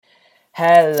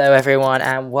Hello, everyone,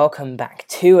 and welcome back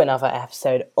to another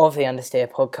episode of the Understeer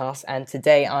podcast. And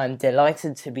today I'm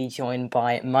delighted to be joined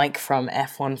by Mike from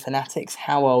F1 Fanatics.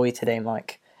 How are we today,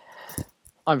 Mike?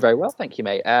 I'm very well, thank you,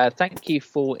 mate. Thank you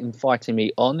for inviting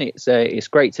me on. It's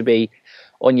great to be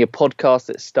on your podcast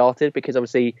that started because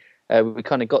obviously we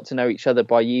kind of got to know each other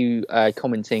by you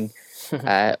commenting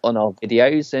on our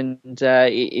videos, and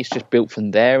it's just built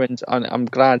from there. And I'm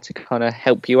glad to kind of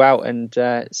help you out, and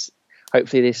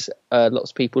hopefully this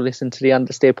lots of people listen to the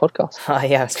Understeer podcast.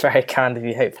 Yeah, it's very kind of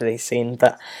you, hopefully soon.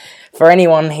 But for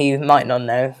anyone who might not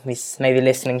know, who's maybe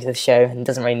listening to the show and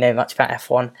doesn't really know much about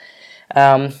F1,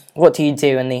 what do you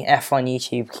do in the F1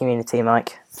 YouTube community,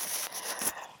 Mike?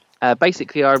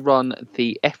 Basically, I run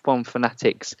the F1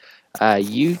 Fanatics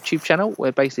YouTube channel.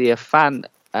 We're basically a fan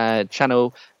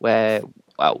channel where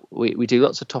we do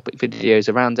lots of topic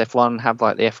videos around F1, have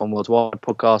like the F1 Worldwide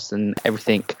podcast and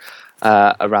everything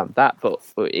around that. But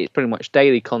it's pretty much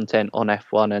daily content on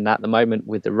F1, and at the moment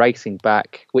with the racing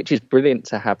back, which is brilliant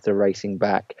to have the racing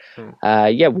back.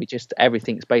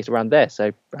 Everything's based around there.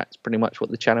 So that's pretty much what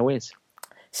the channel is.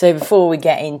 So before we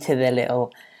get into the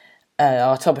little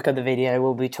our topic of the video,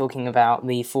 we'll be talking about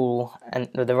the fall and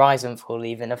the rise and fall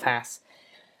even of Haas.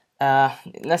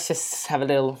 Let's just have a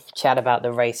little chat about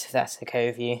the race, if that's okay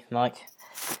with you, Mike.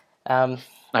 No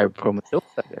problem at all.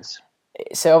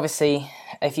 So obviously,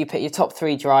 if you pick your top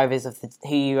three drivers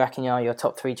who you reckon are your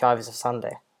top three drivers of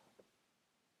Sunday?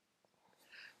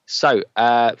 So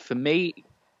for me,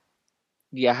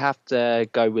 you have to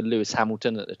go with Lewis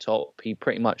Hamilton at the top. He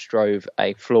pretty much drove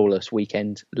a flawless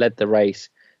weekend, led the race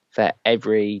for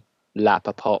every lap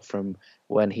apart from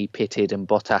when he pitted and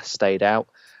Bottas stayed out.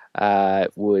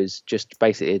 Was just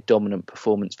basically a dominant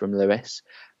performance from Lewis.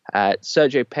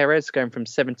 Sergio Perez going from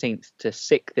 17th to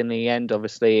 6th in the end.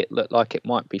 Obviously, it looked like it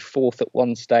might be 4th at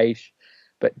one stage,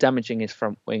 but damaging his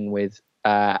front wing with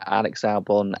Alex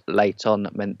Albon late on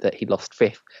meant that he lost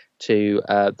 5th to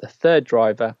the third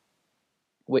driver,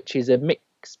 which is a mix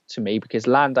to me because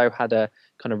Lando had a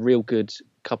kind of real good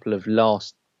couple of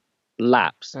last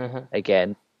laps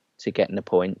again to get in the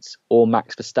points, or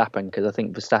Max Verstappen, because I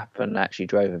think Verstappen actually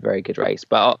drove a very good race.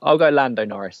 But I'll go Lando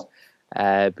Norris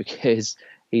because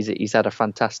he's had a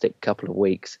fantastic couple of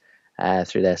weeks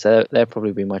through there. So they'll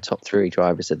probably be my top three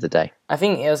drivers of the day. I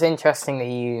think it was interesting that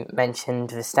you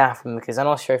mentioned Verstappen because I'm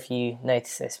not sure if you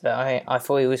noticed this, but I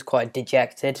thought he was quite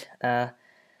dejected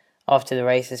after the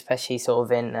race, especially sort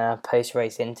of in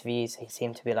post-race interviews. He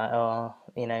seemed to be like,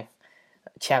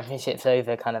 championship's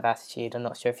over kind of attitude. I'm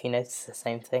not sure if you noticed the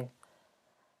same thing.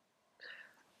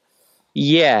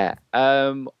 Yeah,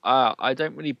 I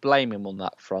don't really blame him on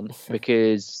that front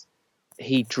because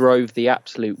he drove the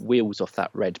absolute wheels off that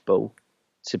Red Bull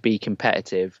to be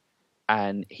competitive,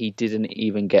 and he didn't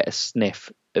even get a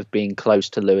sniff of being close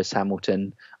to Lewis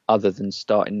Hamilton other than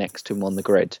starting next to him on the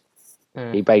grid.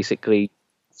 He basically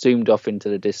zoomed off into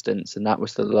the distance, and that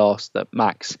was the last that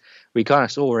Max, we kind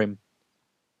of saw him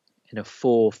in a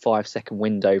 4 or 5 second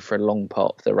window for a long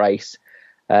part of the race.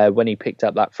 When he picked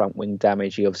up that front wing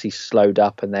damage, he obviously slowed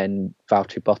up, and then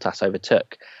Valtteri Bottas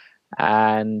overtook.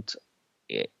 And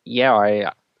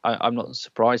I'm not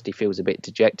surprised he feels a bit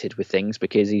dejected with things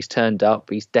because he's turned up,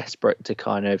 he's desperate to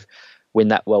kind of win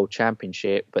that world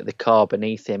championship, but the car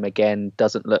beneath him again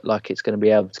doesn't look like it's going to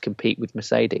be able to compete with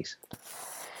Mercedes.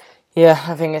 Yeah,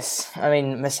 I think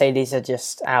Mercedes are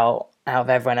just out of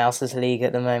everyone else's league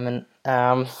at the moment.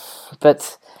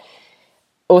 But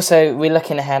also, we're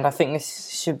looking ahead. I think this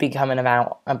should be coming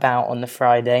about on the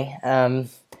Friday.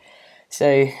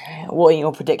 So, what are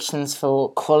your predictions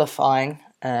for qualifying?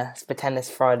 Let's pretend it's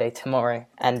Friday tomorrow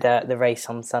and the race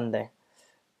on Sunday.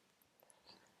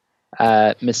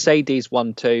 Mercedes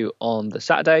 1-2 on the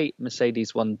Saturday.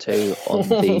 Mercedes 1-2 on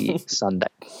the Sunday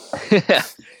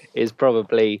is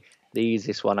probably the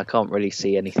easiest one. I can't really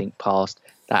see anything past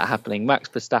that happening. Max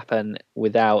Verstappen,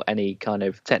 without any kind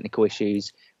of technical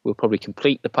issues, will probably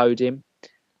complete the podium.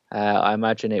 I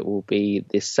imagine it will be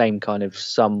this same kind of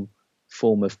some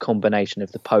form of combination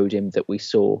of the podium that we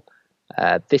saw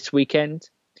this weekend.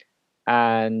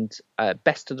 And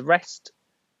best of the rest,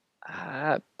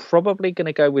 probably going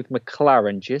to go with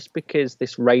McLaren just because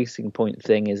this Racing Point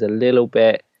thing is a little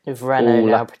bit... With Renault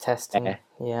now protesting,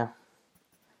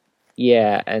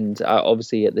 Yeah, and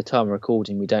obviously at the time of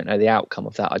recording, we don't know the outcome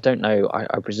of that. I don't know.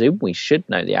 I presume we should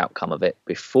know the outcome of it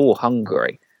before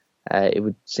Hungary. It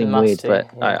would seem weird, but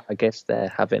I guess they're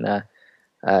having a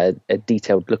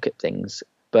detailed look at things.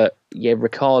 But yeah,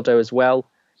 Ricciardo as well.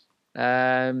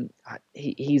 I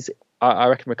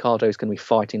reckon Ricciardo is going to be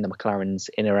fighting the McLarens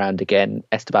in around again.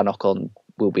 Esteban Ocon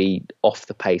will be off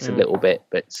the pace a little bit,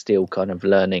 but still kind of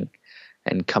learning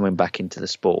and coming back into the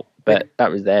sport. But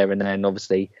that was there, and then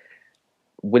obviously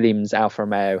Williams, Alfa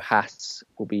Romeo, Haas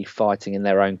will be fighting in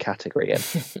their own category again.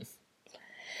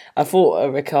 I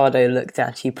thought Ricciardo looked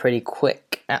actually pretty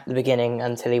quick at the beginning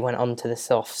until he went on to the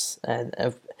softs.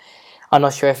 I'm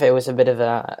not sure if it was a bit of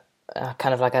a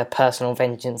kind of like a personal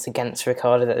vengeance against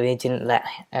Ricciardo that they didn't let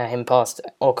him past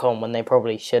Ocon when they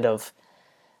probably should have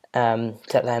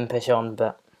let him push on.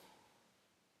 But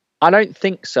I don't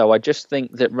think so. I just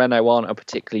think that Renault aren't a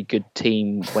particularly good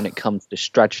team when it comes to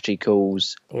strategy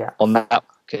calls on that,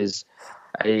 because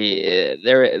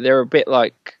they're a bit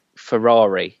like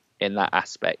Ferrari in that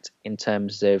aspect, in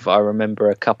terms of, I remember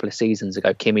a couple of seasons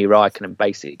ago, Kimi Räikkönen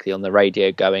basically on the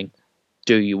radio going,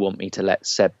 "Do you want me to let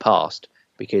Seb past?"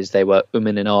 Because they were and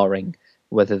ahhing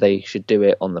whether they should do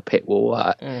it on the pit wall.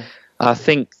 I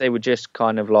think they would just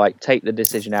kind of like take the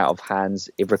decision out of hands.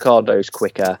 If Ricciardo's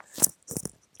quicker,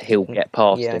 he'll get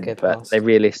past him. But they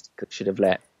realistically should have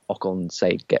let Ocon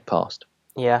say get past.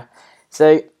 Yeah.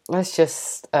 So let's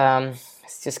just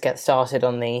get started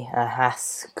on the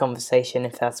Haas conversation,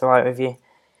 if that's all right with you.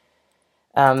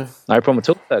 No problem at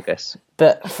all, Fergus.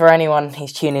 But for anyone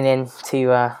who's tuning in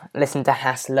to listen to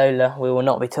Haas Lola, we will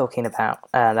not be talking about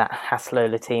that Haas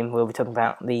Lola team. We'll be talking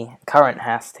about the current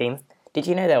Haas team. Did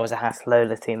you know there was a Haas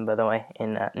Lola team, by the way,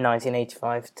 in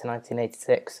 1985 to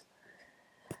 1986?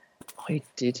 I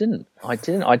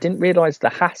didn't realise the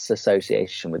Haas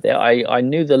association with it. I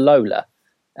knew the Lola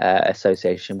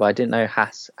association, but I didn't know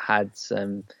Haas had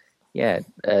some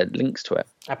links to it.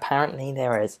 Apparently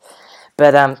there is.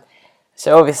 But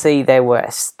so obviously they were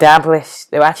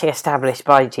actually established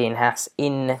by Gene Haas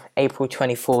in April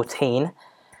 2014.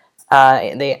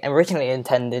 They originally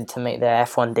intended to make their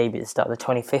F1 debut at the start of the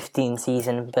 2015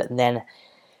 season, but then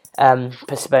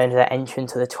postponed their entry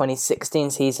to the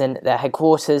 2016 season. Their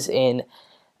headquarters in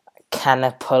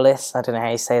Kannapolis, I don't know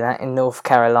how you say that, in North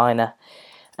Carolina.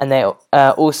 And they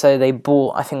they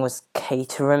bought, I think it was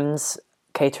Caterham's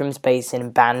based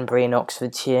in Banbury in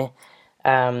Oxfordshire,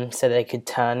 so they could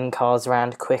turn cars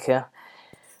around quicker.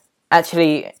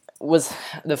 Actually, was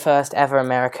the first ever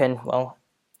American,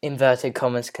 inverted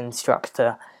commas,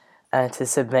 constructor to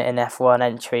submit an F1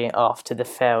 entry after the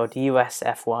failed US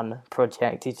F1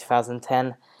 project in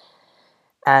 2010,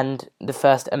 and the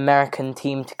first American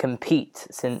team to compete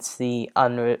since it's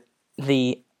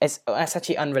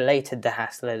actually unrelated, the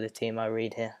Haas Lola team I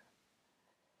read here.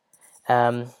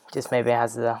 Just maybe it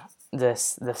has the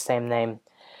same name.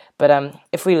 But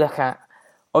if we look at,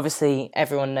 obviously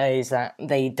everyone knows that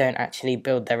they don't actually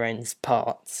build their own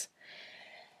parts.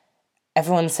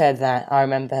 Everyone said that, I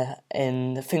remember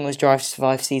in, I think it was Drive to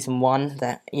Survive Season 1,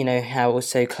 that, how it was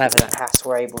so clever that Haas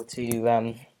were able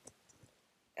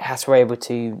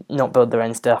to not build their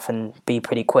own stuff and be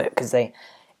pretty quick, because they,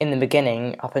 in the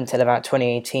beginning, up until about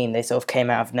 2018, they sort of came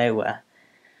out of nowhere,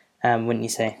 wouldn't you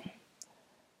say?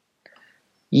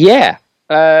 Yeah,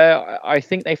 I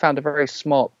think they found a very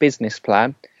smart business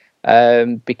plan,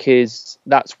 because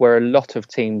that's where a lot of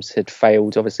teams had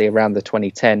failed, obviously around the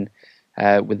 2010,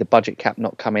 with the budget cap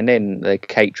not coming in, the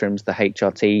Caterhams, the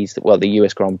HRTs, the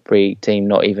US Grand Prix team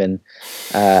not even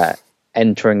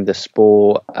entering the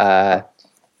sport. The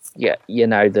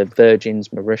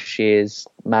Virgins, Mauritius,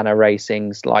 Manor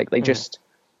Racings,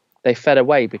 they fed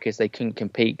away because they couldn't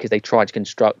compete, because they tried to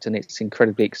construct and it's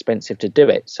incredibly expensive to do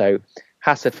it. So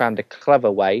Haas had found a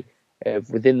clever way of,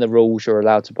 within the rules, you're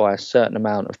allowed to buy a certain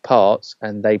amount of parts,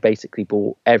 and they basically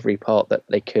bought every part that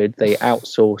they could. They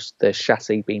outsourced the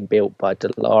chassis being built by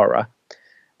Dallara,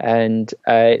 and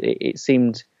it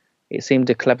seemed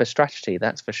a clever strategy,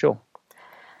 that's for sure.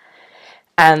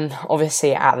 And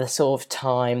obviously at the sort of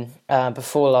time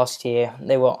before last year,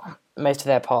 most of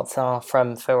their parts are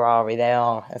from Ferrari. They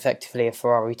are effectively a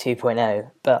Ferrari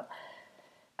 2.0, but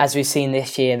as we've seen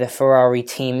this year, the Ferrari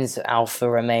teams, Alfa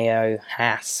Romeo,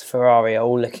 Haas, Ferrari, are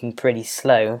all looking pretty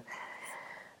slow.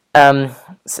 So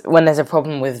when there's a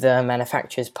problem with the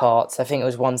manufacturer's parts, I think it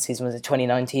was one season, was it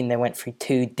 2019, they went through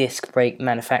 2 disc brake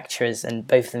manufacturers and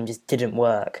both of them just didn't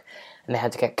work, and they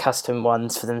had to get custom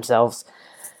ones for themselves.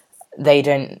 They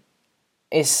don't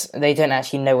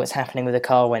actually know what's happening with the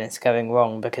car when it's going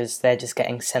wrong, because they're just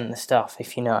getting sent the stuff,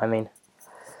 if you know what I mean.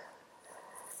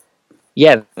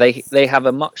 Yeah, they have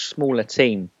a much smaller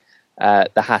team, the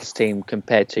Haas team,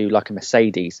 compared to like a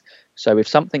Mercedes. So if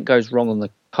something goes wrong on the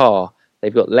car,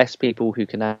 they've got less people who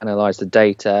can analyse the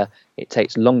data. It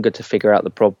takes longer to figure out the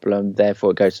problem,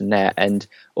 therefore it goes from there. And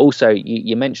also,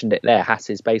 you mentioned it there, Haas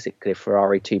is basically a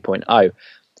Ferrari 2.0.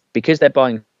 Because they're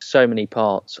buying so many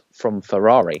parts from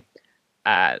Ferrari,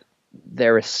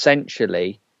 they're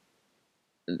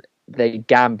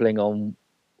gambling on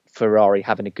Ferrari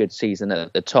having a good season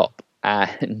at the top.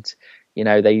 and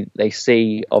they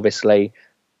see obviously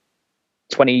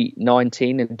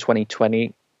 2019 and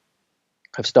 2020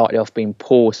 have started off being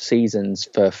poor seasons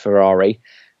for Ferrari,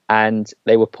 and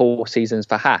they were poor seasons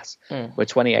for Haas. Where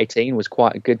 2018 was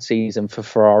quite a good season for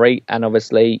Ferrari, and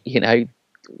obviously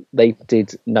they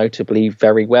did notably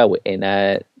very well in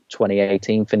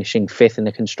 2018, finishing fifth in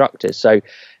the constructors. So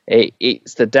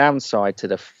it's the downside to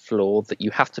the flaw that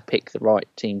you have to pick the right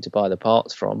team to buy the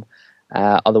parts from.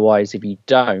 Otherwise, if you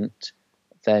don't,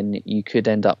 then you could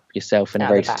end up yourself in a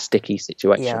very sticky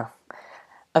situation. Yeah.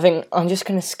 I think I'm just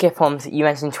going to skip on, you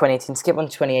mentioned 2018, skip on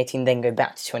 2018, then go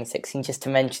back to 2016, just to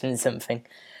mention something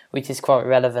which is quite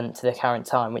relevant to the current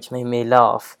time, which made me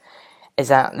laugh, is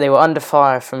that they were under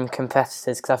fire from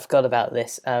competitors, because I forgot about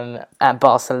this, at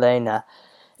Barcelona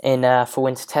for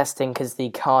winter testing, because the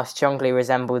car strongly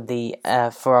resembled the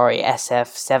Ferrari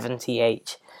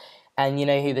SF70H. And you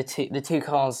know who the two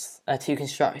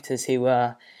constructors who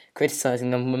were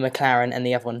criticising them were McLaren and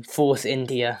the other one, Force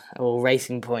India, or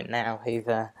Racing Point now,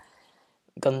 who've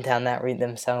gone down that route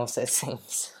themselves, it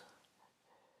seems.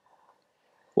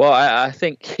 Well, I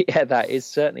think, that is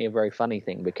certainly a very funny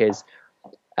thing because,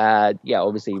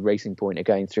 obviously Racing Point are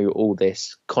going through all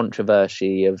this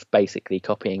controversy of basically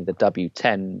copying the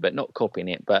W10, but not copying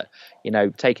it, but,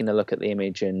 taking a look at the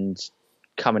image and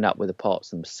coming up with the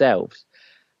parts themselves.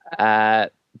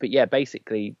 But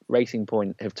basically Racing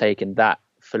Point have taken that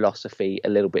philosophy a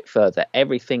little bit further.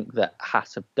 Everything that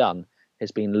Haas have done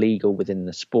has been legal within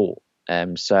the sport.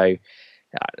 The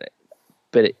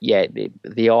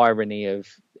irony of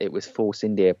it was Force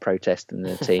India protesting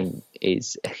the team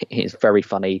is very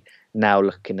funny now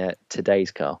looking at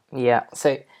today's car. Yeah,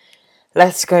 so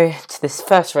let's go to this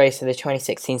first race of the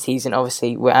 2016 season.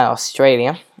 Obviously, we're at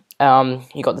Australia.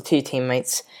 You got the two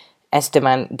teammates,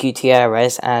 Esteban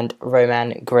Gutierrez and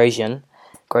Romain Grosjean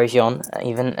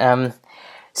even.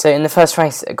 So in the first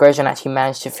race, Grosjean actually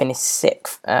managed to finish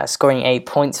sixth, scoring 8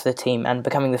 points for the team and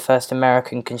becoming the first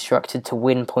American constructor to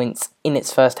win points in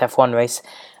its first F1 race,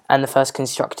 and the first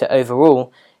constructor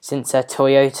overall since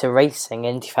Toyota Racing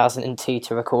in 2002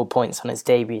 to record points on its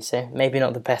debut. So maybe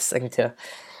not the best thing to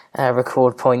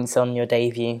record points on your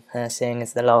debut, seeing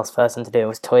as the last person to do it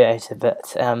was Toyota,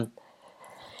 but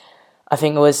I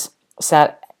think it was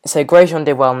sad. So Grosjean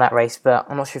did well in that race, but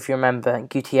I'm not sure if you remember,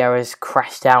 Gutierrez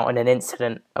crashed out in an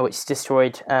incident which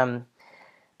destroyed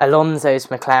Alonso's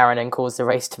McLaren and caused the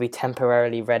race to be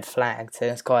temporarily red flagged. So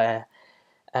it's quite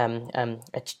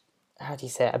a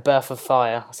birth of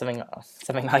fire, or something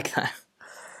like that.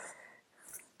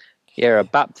 Yeah, a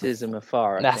baptism of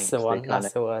fire. That's the one.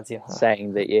 That's the words. Yeah.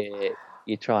 Saying that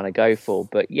you're trying to go for,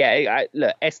 but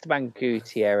look, Esteban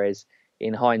Gutierrez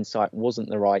in hindsight wasn't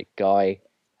the right guy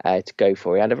to go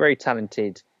for. He had a very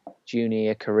talented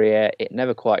junior career. It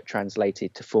never quite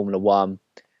translated to Formula One.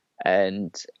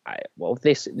 And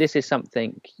this is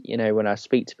something, when I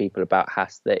speak to people about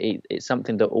Haas, that it's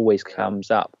something that always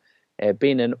comes up.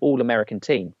 Being an all-American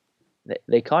team,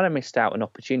 they kind of missed out an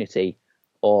opportunity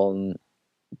on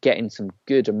getting some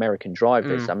good American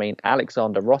drivers. I mean,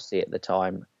 Alexander Rossi at the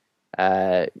time,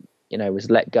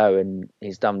 was let go, and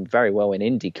he's done very well in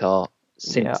IndyCar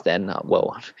since then.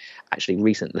 Well, actually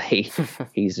recently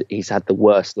he's had the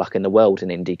worst luck in the world in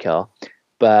IndyCar,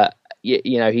 but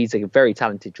he's a very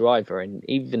talented driver, and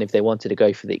even if they wanted to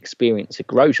go for the experience of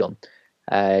Grosjean,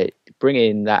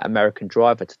 bringing that American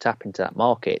driver to tap into that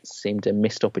market seemed a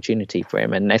missed opportunity for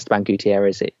him, and Esteban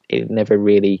Gutierrez, it never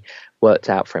really worked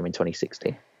out for him in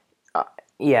 2016.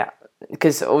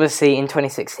 Because obviously in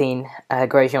 2016,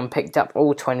 Grosjean picked up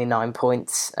all 29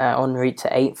 points en route to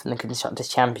 8th in the Constructors'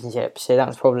 Championship. So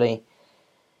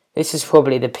this is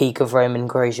probably the peak of Romain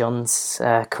Grosjean's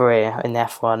career in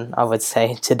F1, I would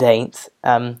say, to date.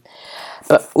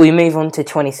 But we move on to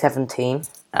 2017.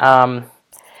 I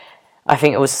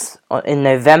think it was in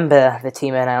November the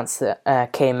team announced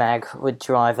that K-Mag would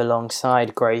drive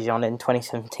alongside Grosjean in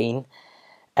 2017,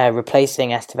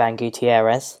 replacing Esteban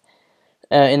Gutierrez.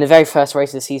 In the very first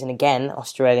race of the season again,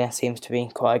 Australia seems to be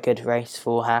quite a good race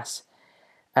for Haas.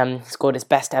 Scored its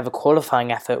best ever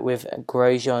qualifying effort with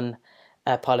Grosjean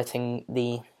piloting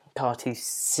the car to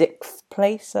 6th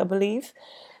place, I believe.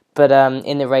 But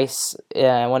in the race,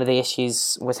 one of the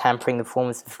issues was hampering the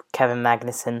performance of Kevin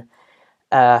Magnussen.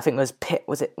 I think it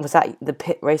was was that the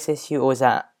pit race issue, or was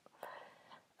that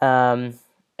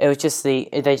it was just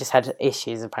they just had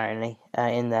issues apparently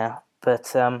in there.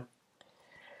 But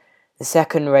the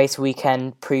second race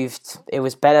weekend proved it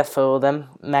was better for them.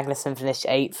 Magnussen finished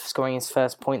 8th, scoring his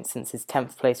first point since his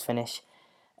 10th place finish,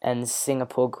 and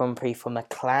Singapore Grand Prix for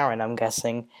McLaren, I'm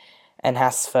guessing. and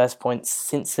Haas' first points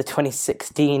since the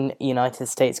 2016 United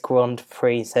States Grand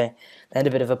Prix. So they had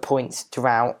a bit of a points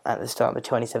drought at the start of the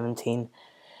 2017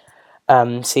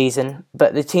 season.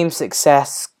 But the team's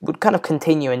success would kind of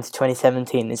continue into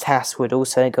 2017 as Haas would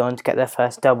also go on to get their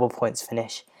first double points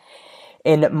finish.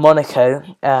 In Monaco,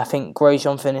 I think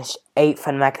Grosjean finished 8th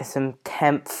and Magnussen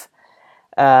 10th.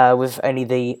 With only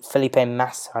the Felipe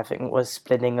Massa, I think, was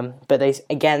splitting them. But they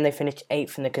finished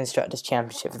 8th in the Constructors'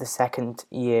 Championship for the second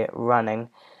year running.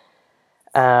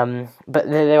 But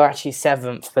they were actually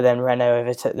 7th, but then Renault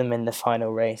overtook them in the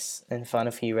final race, in the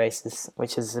final few races,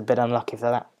 which is a bit unlucky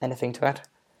for that. Anything to add?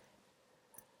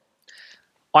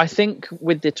 I think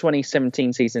with the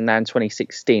 2017 season and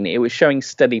 2016, it was showing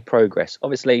steady progress.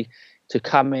 Obviously, to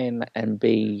come in and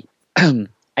be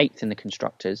 8th in the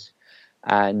Constructors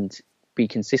and be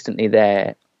consistently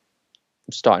there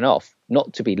starting off,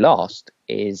 not to be last,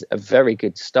 is a very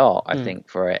good start, I think,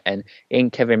 for it. And in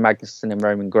Kevin Magnussen and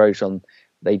Roman Grosjean,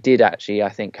 they did actually, I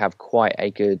think, have quite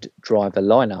a good driver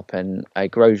lineup. And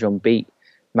Grosjean beat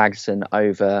Magnussen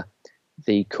over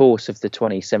the course of the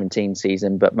 2017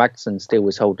 season, but Magnussen still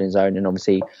was holding his own and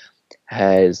obviously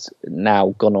has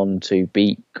now gone on to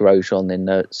beat Grosjean in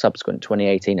the subsequent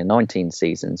 2018 and 19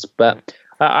 seasons. But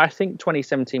I think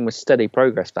 2017 was steady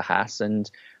progress for Haas, and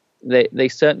they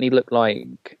certainly look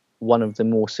like one of the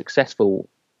more successful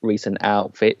recent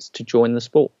outfits to join the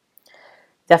sport.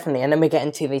 Definitely, and then we get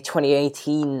into the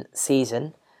 2018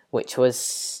 season, which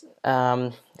was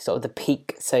sort of the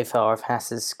peak so far of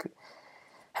Haas in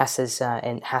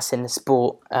the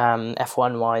sport,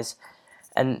 F1 wise,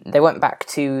 and they went back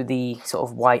to the sort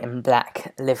of white and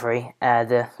black livery,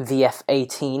 the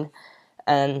VF18,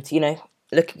 and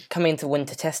coming into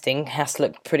winter testing, Haas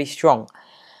looked pretty strong.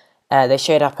 They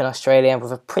showed up in Australia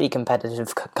with a pretty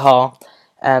competitive car.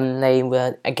 They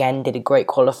did a great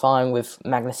qualifying with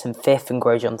Magnussen 5th and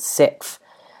Grosjean 6th.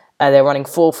 They're running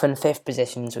 4th and 5th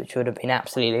positions, which would have been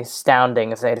absolutely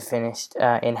astounding if they'd have finished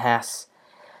in Haas.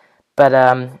 But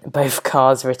both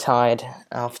cars retired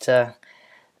after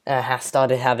Haas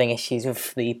started having issues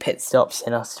with the pit stops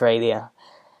in Australia.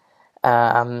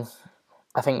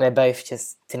 I think they both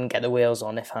just didn't get the wheels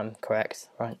on, if I'm correct,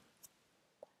 right?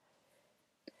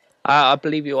 I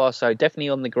believe you are, so definitely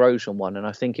on the Grosjean one, and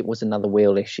I think it was another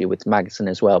wheel issue with Magnussen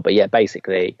as well. But yeah,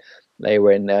 basically they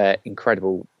were in an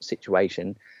incredible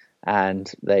situation and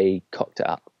they cocked it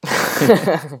up.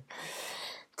 To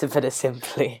put it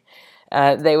simply,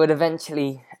 they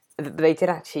did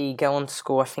actually go on to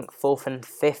score, I think, 4th and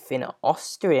 5th in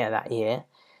Austria that year.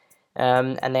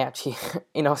 And they actually,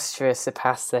 in Austria,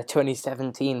 surpassed their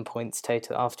 2017 points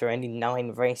total after only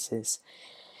 9 races.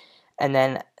 And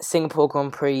then Singapore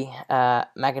Grand Prix,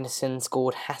 Magnussen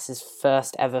scored Haas's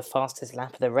first ever fastest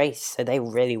lap of the race, so they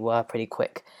really were pretty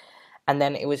quick. And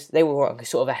then they were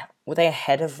were they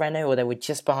ahead of Renault, or they were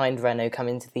just behind Renault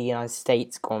coming to the United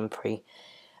States Grand Prix?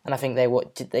 And I think they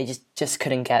just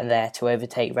couldn't get there to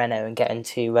overtake Renault and get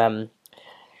into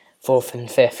 4th and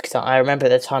 5th, because I remember at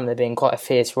the time there being quite a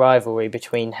fierce rivalry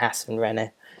between Haas and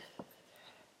Renault.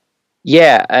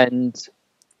 Yeah, and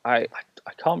I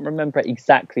can't remember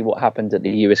exactly what happened at the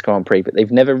US Grand Prix, but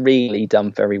they've never really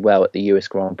done very well at the US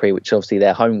Grand Prix, which is obviously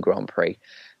their home Grand Prix.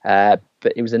 But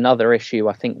it was another issue.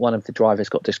 I think one of the drivers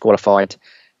got disqualified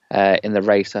in the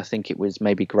race. I think it was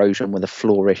maybe Grosjean with a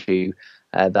floor issue.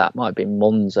 That might have been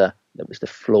Monza. That was the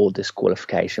floor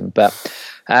disqualification. But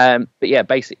yeah,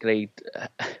 basically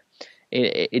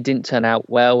it didn't turn out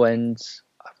well, and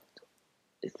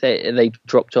they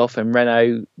dropped off, and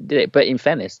Renault did it. But in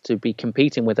fairness, to be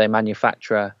competing with a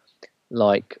manufacturer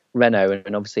like Renault,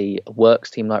 and obviously a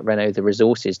works team like Renault, the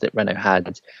resources that Renault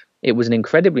had, it was an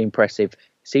incredibly impressive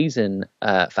season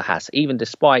for Haas, even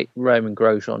despite Roman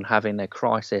Grosjean having a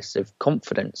crisis of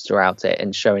confidence throughout it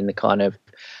and showing the kind of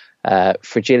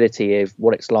fragility of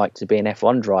what it's like to be an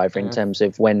F1 driver in terms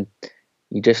of when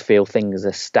you just feel things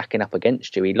are stacking up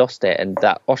against you. He lost it, and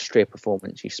that Austria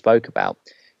performance you spoke about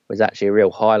was actually a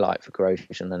real highlight for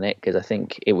Grosjean and it, because I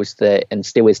think it was and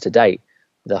still is to date,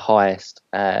 the highest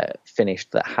finish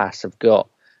that Haas have got,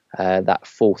 that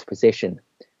 4th position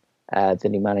that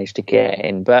he managed to get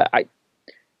in. But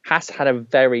Haas had a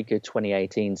very good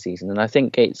 2018 season, and I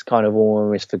think it's kind of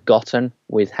almost forgotten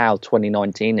with how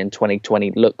 2019 and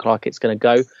 2020 look like it's going to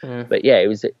go. But yeah, it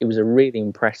was a really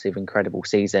impressive, incredible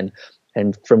season,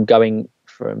 and from going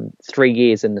from 3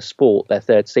 years in the sport, their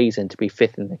 3rd season, to be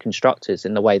 5th in the Constructors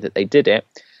in the way that they did it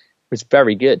was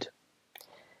very good.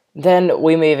 Then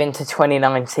we move into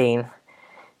 2019,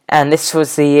 and this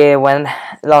was the year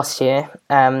last year,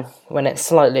 when they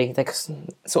sort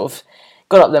of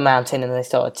got up the mountain and they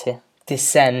started to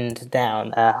descend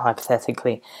down,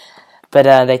 hypothetically.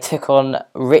 but they took on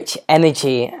Rich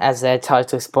Energy as their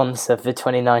title sponsor for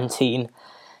 2019,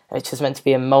 which was meant to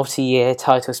be a multi-year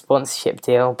title sponsorship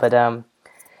deal, but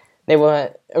they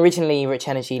were originally Rich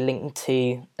Energy linked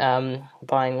to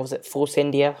buying, was it Force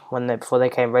India before they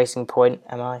came Racing Point?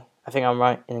 I think I'm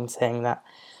right in saying that.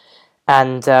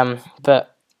 And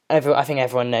but I think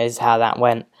everyone knows how that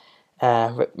went.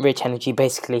 Rich Energy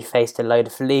basically faced a load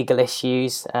of legal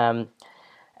issues, and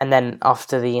then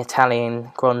after the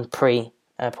Italian Grand Prix,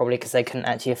 probably because they couldn't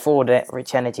actually afford it,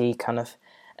 Rich Energy kind of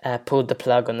pulled the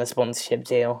plug on the sponsorship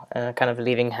deal, kind of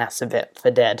leaving Haas a bit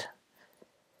for dead.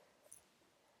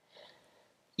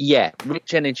 Yeah,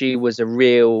 Rich Energy was a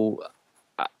real.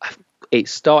 It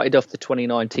started off the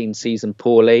 2019 season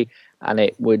poorly, and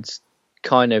it would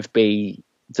kind of be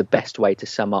the best way to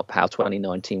sum up how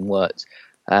 2019 worked.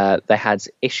 They had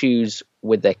issues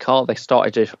with their car. They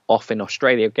started off in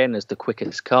Australia again as the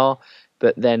quickest car,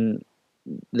 but then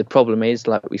the problem is,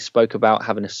 like we spoke about,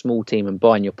 having a small team and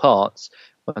buying your parts,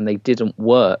 when they didn't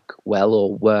work well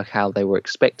or work how they were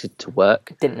expected to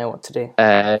work. Didn't know what to do.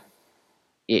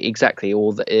 Exactly,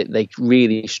 or they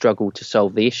really struggled to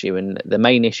solve the issue. And the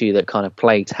main issue that kind of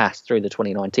plagued Haas through the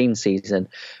 2019 season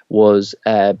was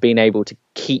being able to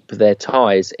keep their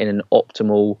tyres in an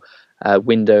optimal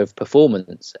window of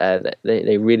performance.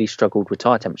 They really struggled with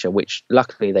tyre temperature, which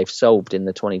luckily they've solved in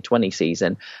the 2020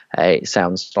 season. It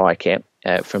sounds like it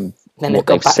from then what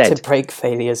they've they've got back said. to brake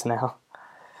failures now.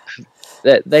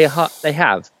 They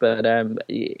have, but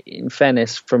in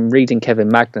fairness, from reading Kevin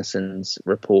Magnussen's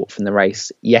report from the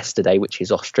race yesterday, which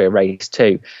is Austria Race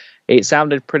 2, it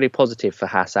sounded pretty positive for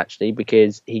Haas, actually,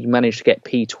 because he managed to get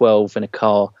P12 in a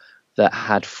car that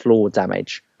had floor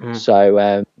damage.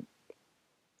 So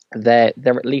they're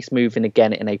at least moving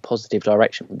again in a positive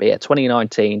direction. But yeah,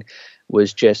 2019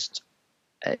 was just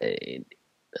the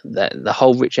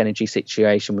whole Rich Energy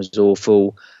situation was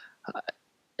awful.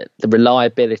 The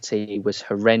reliability was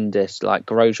horrendous. Like,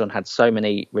 Grosjean had so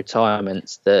many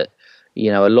retirements that,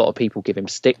 a lot of people give him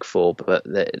stick for, but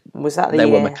there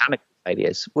were mechanical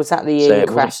failures. Was that the year he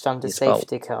crashed under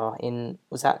safety car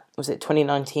was it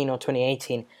 2019 or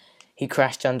 2018? He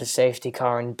crashed under safety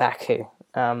car in Baku.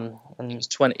 And it was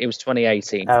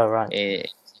 2018. Oh, right.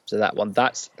 So that one,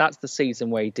 that's the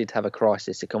season where he did have a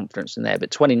crisis of confidence in there.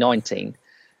 But 2019,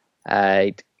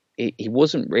 he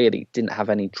didn't have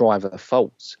any driver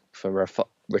faults for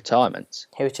retirements.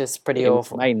 He was just pretty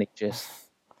awful. Mainly just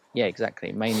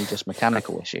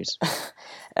mechanical issues.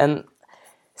 And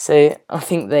so I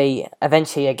think they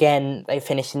eventually, again, they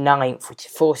finished 9th, which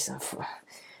forced them.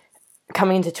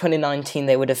 Coming into 2019,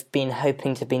 they would have been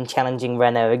hoping to be challenging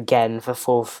Renault again for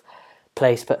 4th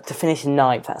place, but to finish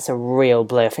 9th, that's a real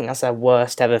blow. I think that's their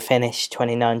worst ever finish,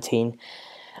 2019.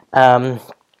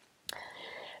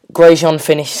 Grosjean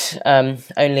finished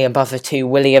only above the 2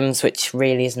 Williams, which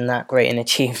really isn't that great an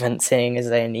achievement, seeing as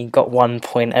they only got 1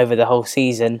 point over the whole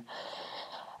season.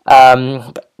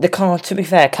 But the car, to be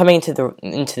fair, coming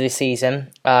into the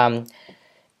season,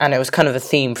 and it was kind of a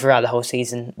theme throughout the whole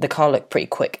season, the car looked pretty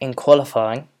quick in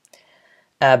qualifying,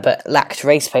 but lacked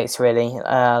race pace, really.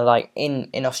 Like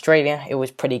in Australia, it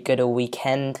was pretty good all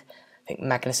weekend. I think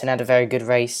Magnussen had a very good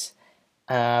race.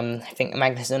 I think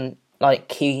Magnussen,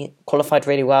 he qualified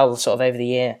really well sort of over the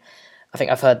year. I think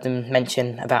I've heard them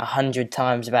mention about 100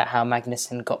 times about how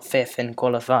Magnussen got 5th in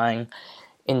qualifying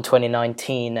in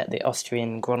 2019 at the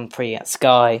Austrian Grand Prix at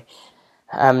Sky.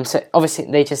 So obviously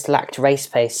they just lacked race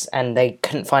pace, and they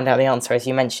couldn't find out the answer, as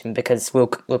you mentioned, because we'll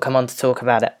come on to talk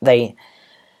about it. They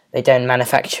don't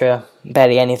manufacture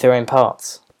barely any of their own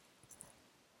parts.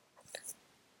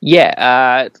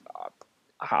 Yeah,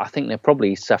 I think they're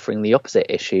probably suffering the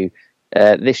opposite issue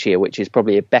this year, which is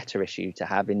probably a better issue to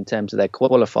have in terms of their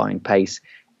qualifying pace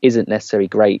isn't necessarily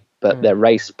great, but their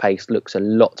race pace looks a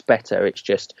lot better. It's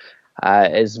just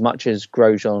as much as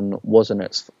Grosjean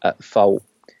wasn't at fault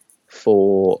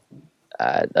for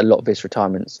a lot of his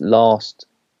retirements last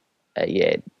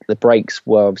year, the brakes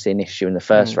were obviously an issue in the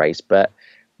first race, but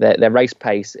their race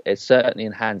pace is certainly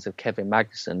in the hands of Kevin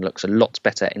Magnussen looks a lot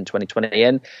better in 2020.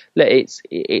 And look,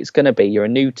 it's going to be, you're a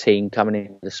new team coming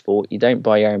into the sport. You don't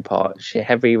buy your own parts. You're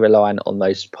heavily reliant on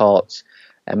those parts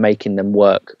and making them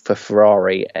work for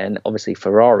Ferrari. And obviously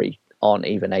Ferrari aren't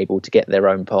even able to get their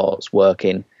own parts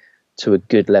working to a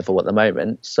good level at the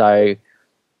moment. So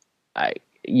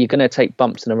you're going to take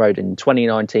bumps in the road. And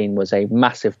 2019 was a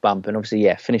massive bump. And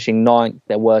obviously, finishing 9th,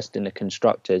 their worst in the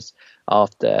constructors,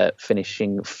 after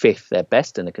finishing 5th, their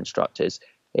best in the constructors.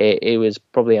 It was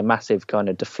probably a massive kind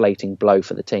of deflating blow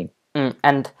for the team. And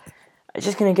I'm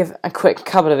just going to give a quick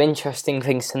couple of interesting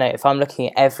things to note. If I'm looking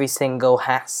at every single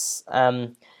Haas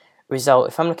result,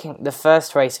 if I'm looking at the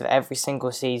first race of every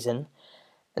single season,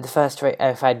 the first race,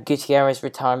 if I had Gutierrez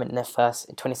retirement in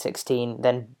 2016,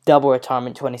 then double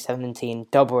retirement 2017,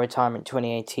 double retirement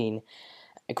 2018,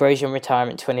 Grosjean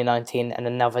retirement 2019, and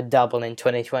another double in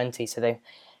 2020. So they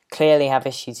clearly have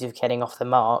issues with getting off the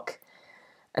mark.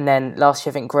 And then last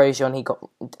year, I think Grosjean, he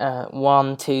got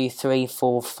 1, 2, 3,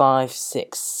 4, 5,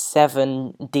 6,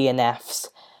 7 DNFs,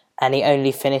 and he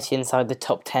only finished inside the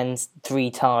top 10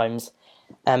 3 times.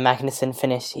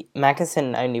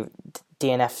 Magnussen only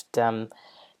DNF'd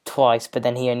twice, but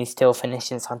then he only still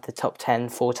finished inside the top 10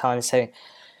 4 times. So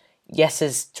yes,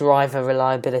 there's driver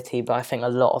reliability, but I think a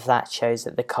lot of that shows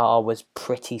that the car was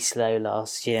pretty slow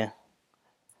last year.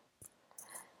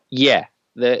 Yeah,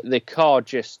 the car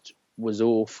just was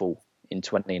awful in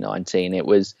 2019. It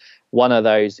was one of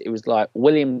those, it was like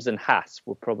Williams and Haas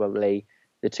were probably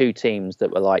the two teams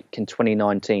that were like, can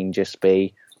 2019 just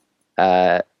be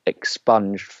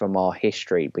expunged from our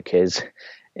history, because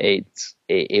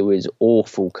it was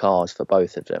awful cars for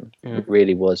both of them. It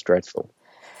really was dreadful.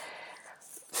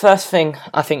 First thing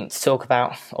I think to talk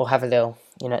about, or have a little,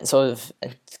 sort of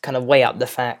kind of weigh up the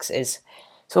facts, is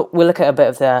so we'll look at a bit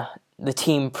of the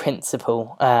team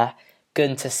principal,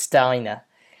 Gunther Steiner.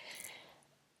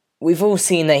 We've all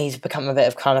seen that he's become a bit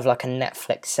of kind of like a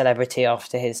Netflix celebrity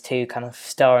after his 2 kind of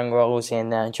starring roles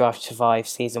in Drive to Survive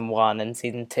Season 1 and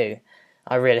Season 2.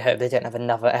 I really hope they don't have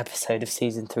another episode of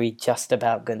Season 3 just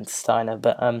about Gunther Steiner.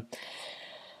 But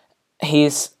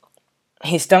his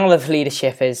style of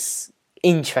leadership is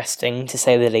interesting, to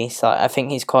say the least. I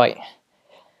think he's quite...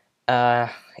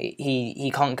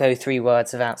 he can't go 3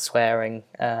 words without swearing,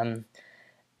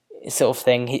 sort of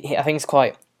thing. I think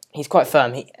he's quite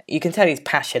firm. You can tell he's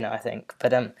passionate, I think. But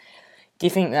do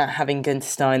you think that having Gunther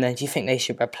Steiner, do you think they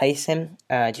should replace him?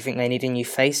 Do you think they need a new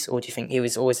face? Or do you think he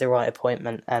was always the right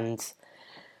appointment and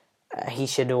he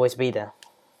should always be there?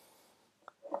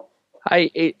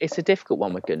 It's a difficult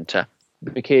one with Gunther,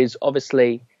 because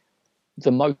obviously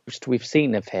the most we've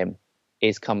seen of him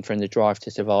is come from the Drive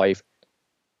to Survive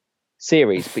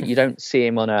series, but you don't see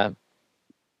him on a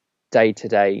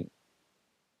day-to-day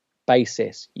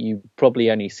basis. You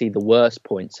probably only see the worst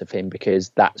points of him because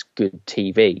that's good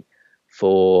TV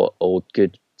or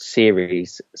good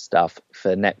series stuff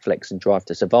for Netflix and Drive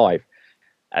to Survive.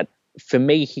 For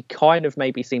me, he kind of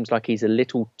maybe seems like he's a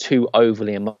little too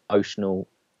overly emotional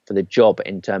for the job,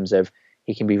 in terms of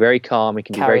he can be very calm, he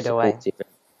can be very supportive,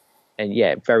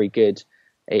 and very good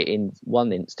in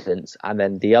one instance, and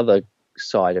then the other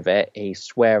side of it, he's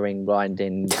swearing,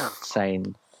 blinding,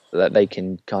 saying that they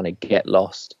can kind of get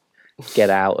lost, get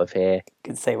out of here. You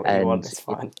can say what you want, it's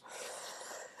fine.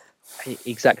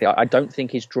 Exactly. I don't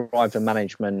think his driver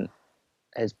management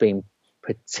has been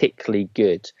particularly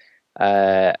good.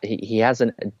 He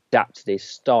hasn't adapted his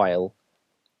style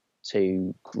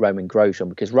to Romain Grosjean,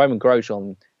 because Romain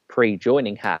Grosjean,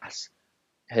 pre-joining Haas,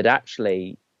 had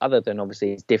actually, other than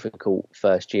obviously his difficult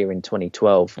first year in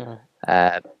 2012,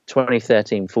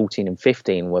 2013, 14 and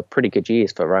 15 were pretty good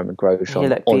years for Romain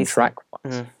Grosjean on track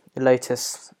wise.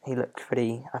 Lotus, he looked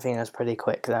pretty, I think it was pretty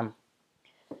quick then.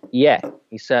 Yeah,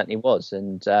 he certainly was,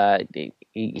 and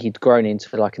he'd grown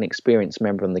into like an experienced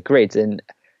member on the grid, and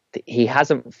he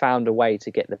hasn't found a way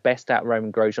to get the best out of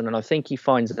Romain Grosjean, and I think he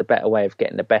finds a better way of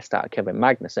getting the best out of Kevin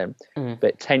Magnussen.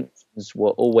 But tensions were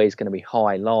always going to be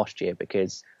high last year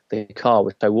because the car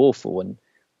was so awful, and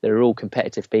they're all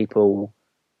competitive people,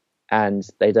 and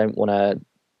they don't want to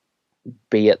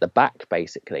be at the back,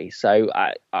 basically. So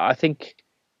I think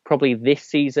probably this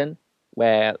season,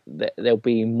 where they'll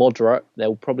be moderate,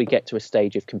 they'll probably get to a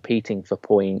stage of competing for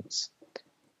points,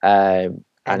 and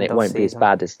it won't be as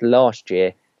bad as last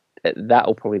year.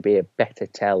 That'll probably be a better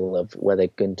tell of whether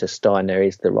Gunther Steiner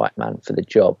is the right man for the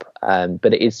job.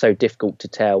 But it is so difficult to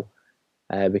tell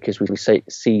because we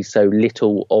see so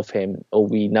little of him, or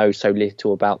we know so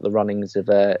little about the runnings of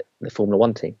the Formula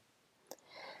One team.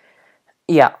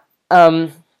 Yeah. I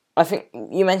think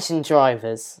you mentioned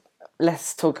drivers.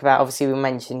 Let's talk about, obviously we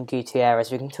mentioned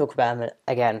Gutierrez. We can talk about him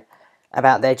again,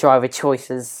 about their driver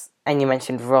choices. And you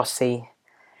mentioned Rossi.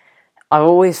 I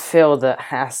always feel that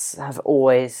Haas have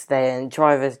always, their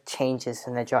driver changes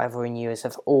and their driver renewals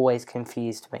have always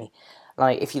confused me.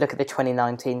 Like, if you look at the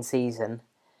 2019 season,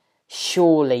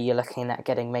 surely you're looking at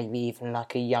getting maybe even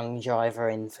like a young driver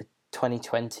in for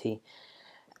 2020.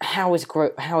 How is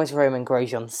Romain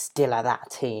Grosjean still at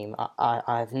that team? I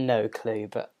have no clue,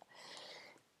 but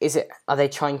are they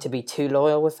trying to be too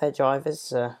loyal with their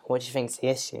drivers? What do you think is the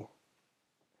issue?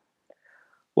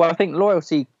 Well, I think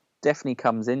loyalty definitely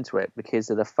comes into it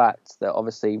because of the fact that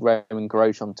obviously Romain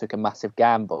Grosjean took a massive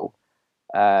gamble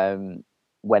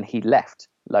when he left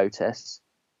Lotus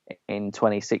in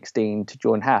 2016 to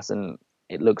join Haas, and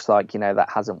it looks like that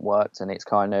hasn't worked, and it's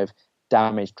kind of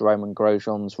damaged Roman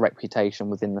Grosjean's reputation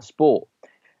within the sport.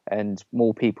 And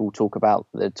more people talk about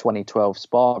the 2012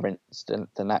 Spa incident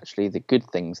than actually the good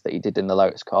things that he did in the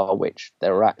Lotus car, which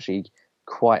there were actually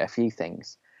quite a few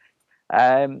things.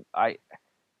 I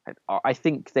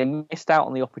think they missed out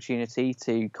on the opportunity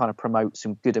to kind of promote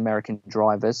some good American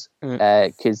drivers,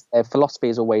 because their philosophy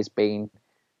has always been,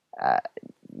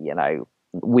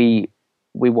 we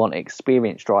want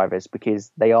experienced drivers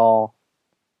because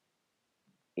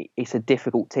it's a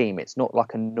difficult team. It's not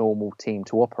like a normal team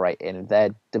to operate in.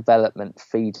 Their development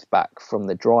feedback from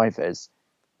the drivers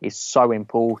is so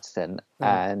important,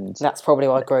 and that's probably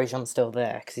why Grosjean's still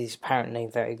there, because he's apparently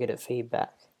very good at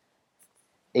feedback.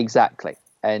 Exactly.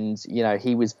 And,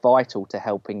 he was vital to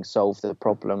helping solve the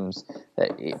problems.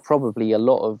 Probably a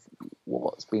lot of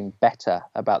what's been better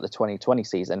about the 2020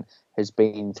 season has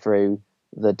been through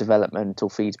the developmental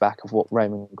feedback of what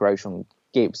Roman Grosjean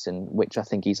gives, and which I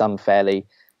think he's unfairly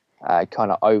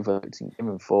kind of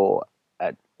given for,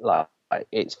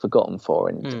 it's forgotten for,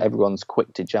 and everyone's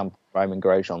quick to jump Roman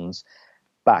Grosjean's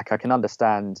back. I can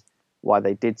understand why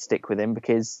they did stick with him,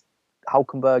 because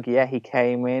Hulkenberg, he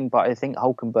came in, but I think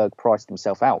Hulkenberg priced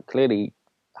himself out. Clearly,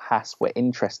 Haas were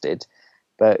interested,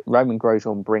 but Roman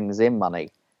Grosjean brings in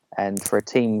money, and for a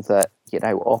team that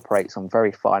operates on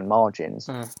very fine margins,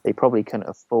 they probably couldn't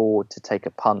afford to take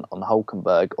a punt on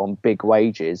Hulkenberg on big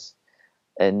wages,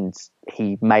 and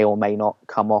he may or may not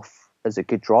come off as a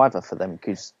good driver for them,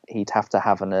 because he'd have to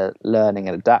have a learning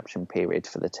and adaptation period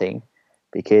for the team,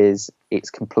 because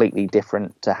it's completely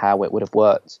different to how it would have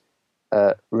worked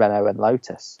Renault and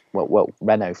Lotus. Well,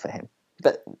 Renault for him.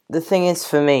 But the thing is,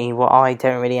 for me, what I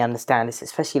don't really understand is,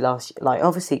 especially last year,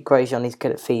 obviously Grosjean is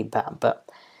good at feedback, but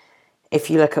if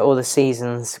you look at all the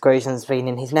seasons Grosjean's been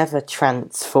in, he's never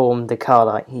transformed the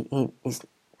car. He's.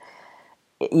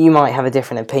 You might have a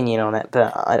different opinion on it,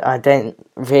 but I don't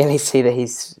really see that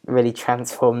he's really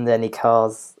transformed any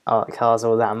cars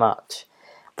all that much.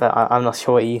 But I'm not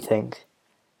sure what you think.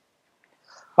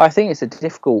 I think it's a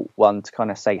difficult one to kind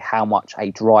of say how much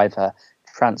a driver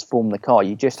transformed the car.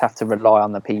 You just have to rely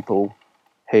on the people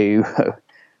who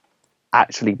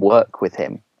actually work with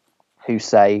him, who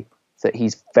say that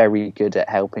he's very good at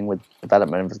helping with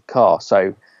development of the car.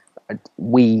 So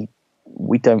we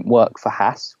don't work for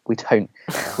Haas. We don't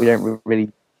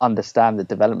really understand the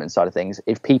development side of things.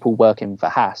 If people working for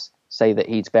Haas say that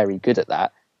he's very good at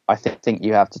that, I think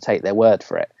you have to take their word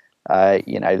for it. They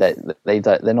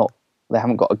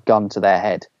haven't got a gun to their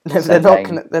head. They're not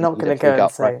going to go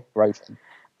and say.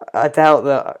 I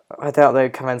doubt they'll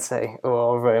come and say,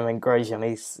 "Oh, Roman Grosjean,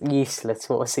 he's useless.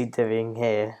 What was he doing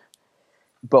here?"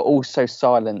 But also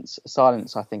silence.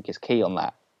 Silence, I think, is key on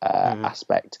that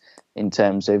aspect. In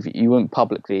terms of, you wouldn't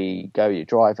publicly go your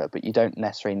driver, but you don't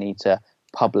necessarily need to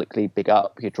publicly big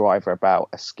up your driver about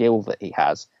a skill that he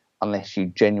has, unless you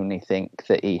genuinely think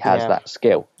that he has that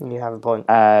skill. You have a point.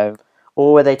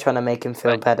 Or were they trying to make him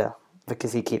feel better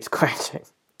because he keeps crashing?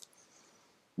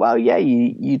 Well,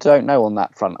 you don't know on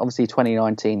that front. Obviously,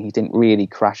 2019, he didn't really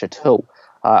crash at all.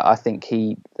 I think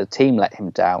the team let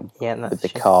him down with the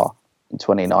car in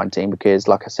 2019, because,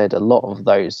 like I said, a lot of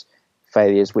those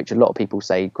failures, which a lot of people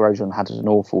say Grosjean had an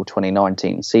awful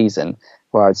 2019 season,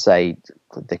 where I'd say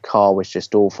the car was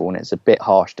just awful, and it's a bit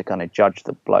harsh to kind of judge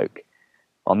the bloke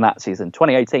on that season.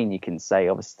 2018, you can say,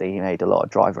 obviously, he made a lot of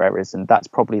driver errors, and that's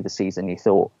probably the season you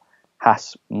thought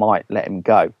Haas might let him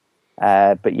go.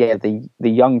 But the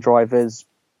young drivers,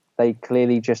 they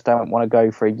clearly just don't want to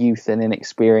go for a youth and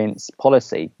inexperience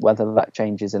policy, whether that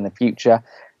changes in the future.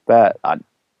 But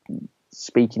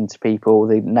speaking to people,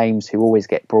 the names who always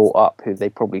get brought up, who they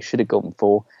probably should have gone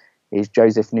for, is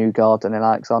Joseph Newgarden and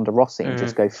Alexander Rossi, and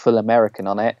just go full American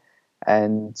on it,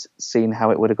 and seeing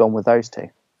how it would have gone with those two.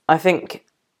 I think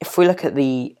if we look at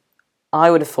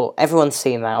I would have thought everyone's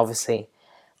seen that, obviously,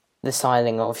 the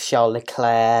signing of Charles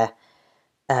Leclerc,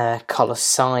 Carlos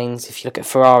Sainz. If you look at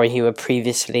Ferrari, who were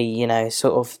previously,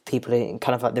 sort of people in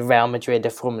kind of like the Real Madrid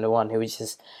of Formula One, who would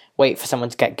just wait for someone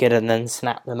to get good and then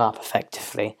snap them up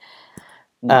effectively.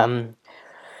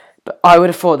 But I would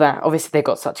have thought that, obviously, they've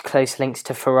got such close links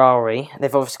to Ferrari.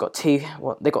 They've obviously got two.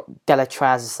 They've got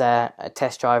Delatraz as their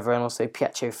test driver, and also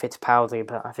Pietro Fittipaldi.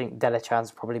 But I think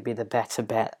Delatraz will probably be the better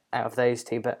bet out of those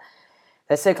two. But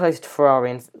they're so close to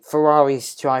Ferrari, and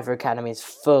Ferrari's driver academy is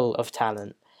full of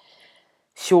talent.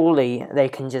 Surely they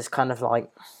can just kind of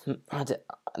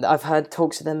I've heard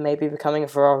talks of them maybe becoming a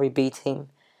Ferrari B team,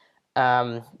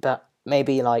 but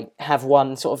maybe have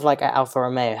one sort of like at Alfa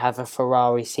Romeo, have a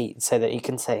Ferrari seat so that you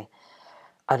can say,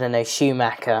 I don't know,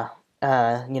 Schumacher.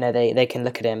 They can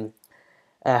look at him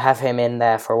have him in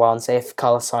there for a while and say if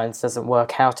Carlos Sainz doesn't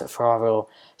work out at Ferrari or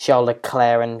Charles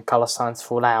Leclerc and Carlos Sainz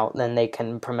fall out, then they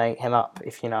can promote him up,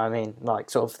 if you know what I mean, like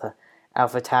sort of the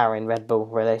AlphaTauri and Red Bull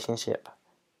relationship.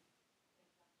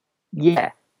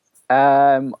 Yeah.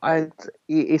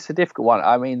 It's a difficult one.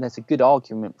 I mean, there's a good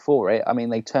argument for it. I mean,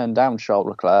 they turned down Charles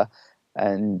Leclerc,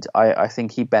 and I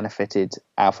think he benefited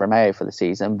Alfa Romeo for the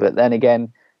season. But then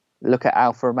again, look at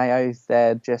Alfa Romeo.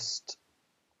 They're just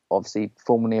obviously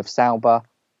formerly of Sauber.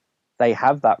 They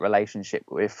have that relationship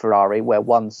with Ferrari where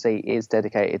one seat is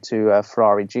dedicated to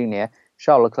Ferrari Junior.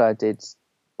 Charles Leclerc did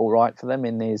all right for them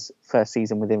in his first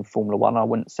season within Formula One. I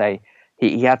wouldn't say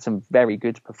he had some very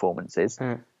good performances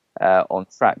on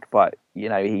track, but you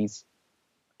know he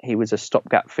was a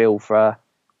stopgap fill for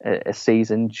a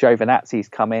season. Giovinazzi's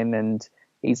come in and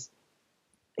he's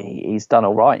done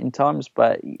all right in times,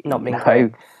 but not been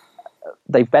great.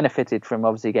 They've benefited from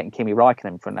obviously getting Kimi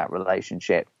Räikkönen from that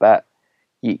relationship, but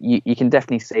you can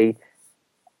definitely see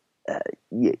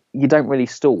you don't really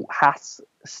stall. Haas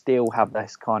still have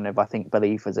this kind of, I think,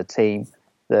 belief as a team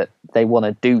that they want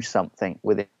to do something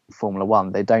within Formula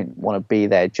One. They don't want to be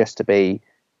there just to be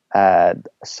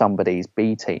somebody's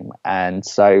B team, and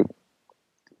so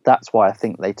that's why I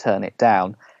think they turn it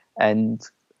down. And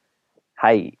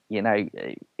hey, you know,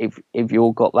 if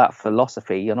you've got that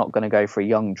philosophy, you're not going to go for a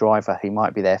young driver who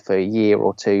might be there for a year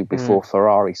or two before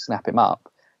Ferrari snap him up.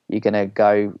 You're going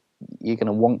to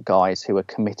want guys who are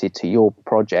committed to your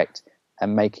project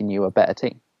and making you a better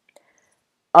team.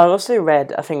 I also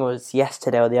read, I think it was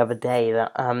yesterday or the other day,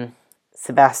 that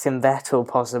Sebastian Vettel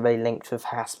possibly linked with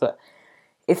Haas, but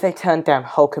if they turned down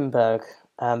Hulkenberg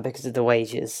because of the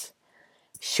wages,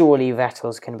 surely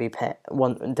Vettel's going to be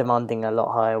demanding a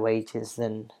lot higher wages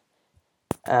than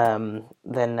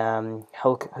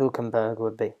Hulkenberg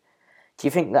would be. Do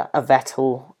you think that a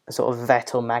sort of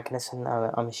Vettel Magnussen,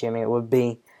 I'm assuming it would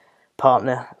be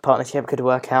partnership could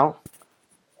work out?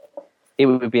 It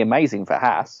would be amazing for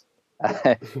Haas.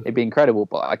 It'd be incredible,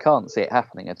 but I can't see it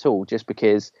happening at all. Just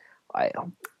because I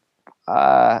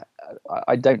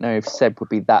don't know if Seb would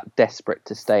be that desperate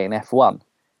to stay in F1.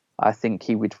 I think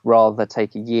he would rather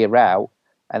take a year out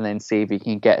and then see if he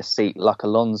can get a seat like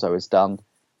Alonso has done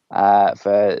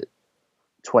for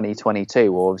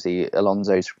 2022. Or obviously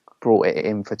Alonso's brought it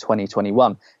in for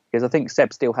 2021, because I think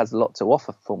Seb still has a lot to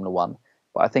offer Formula One,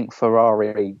 but I think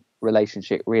Ferrari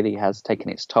relationship really has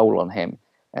taken its toll on him,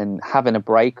 and having a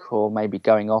break or maybe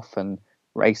going off and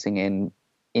racing in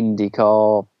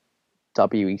IndyCar,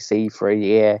 WEC for a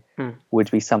year would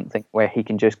be something where he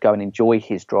can just go and enjoy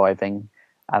his driving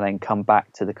and then come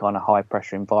back to the kind of high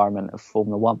pressure environment of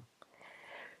Formula One.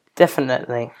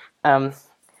 Definitely.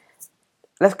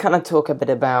 Let's kind of talk a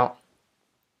bit about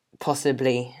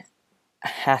possibly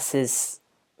Haas's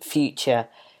future,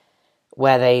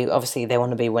 where they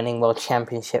want to be winning world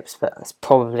championships, but it's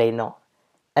probably not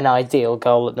an ideal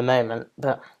goal at the moment.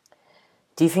 But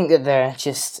do you think that they're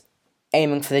just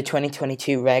aiming for the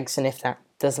 2022 regs, and if that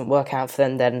doesn't work out for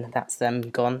them, then that's them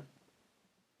gone?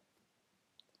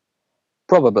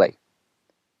 Probably.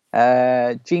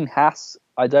 Gene Haas,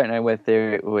 I don't know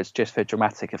whether it was just for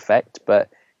dramatic effect,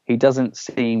 but he doesn't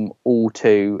seem all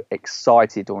too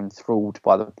excited or enthralled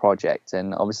by the project.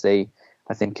 And obviously,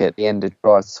 I think at the end of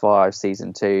Drive to Survive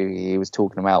Season 2, he was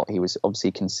talking about he was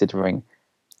obviously considering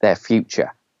their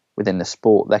future within the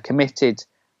sport. They're committed,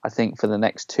 I think, for the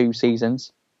next 2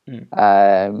 seasons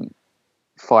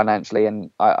financially, and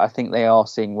I think they are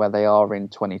seeing where they are in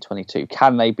 2022.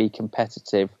 Can they be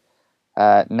competitive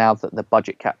now that the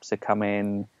budget caps are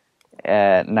coming,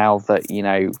 now that, you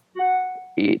know,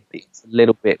 it's a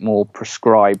little bit more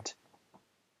prescribed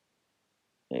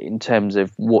in terms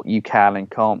of what you can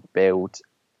and can't build?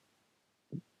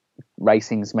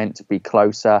 Racing's meant to be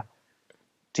closer.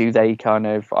 Do they kind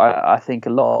of... I think a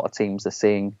lot of teams are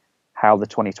seeing how the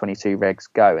 2022 regs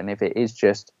go, and if it is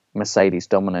just Mercedes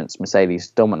dominance,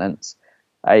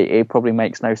 it probably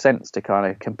makes no sense to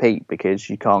kind of compete, because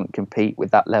you can't compete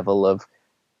with that level of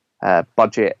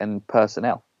budget and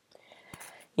personnel.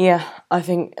 Yeah, I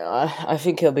think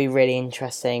it'll be really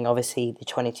interesting. Obviously, the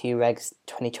 2022 regs,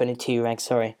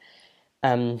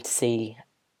 to see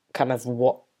kind of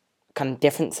what kind of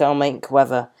difference they'll make.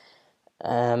 Whether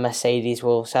Mercedes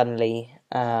will suddenly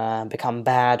become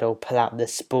bad or pull out the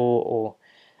sport, or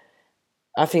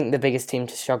I think the biggest team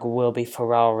to struggle will be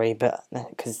Ferrari, but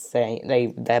because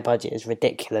their budget is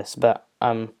ridiculous. But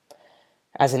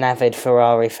as an avid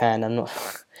Ferrari fan, I'm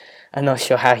not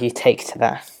sure how you take to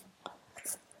that.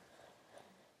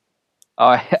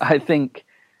 I think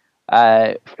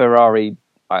Ferrari.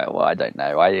 I don't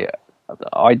know.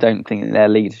 I don't think their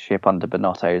leadership under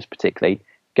Binotto is particularly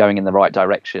going in the right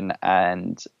direction,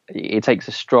 and it takes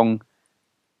a strong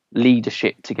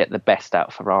leadership to get the best out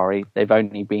of Ferrari. They're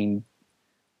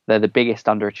the biggest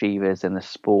underachievers in the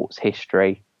sport's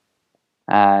history,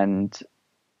 and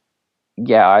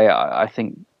yeah, I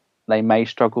think they may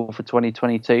struggle for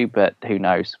 2022, but who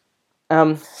knows?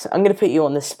 So I'm going to put you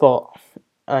on the spot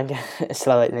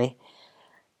slightly.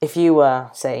 If you were,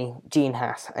 say, Gene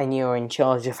Haas, and you're in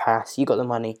charge of Haas, you got the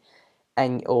money,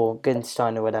 or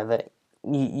Gunstein or whatever,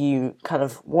 you kind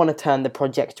of want to turn the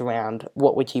project around,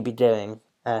 what would you be doing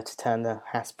to turn the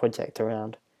Haas project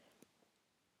around?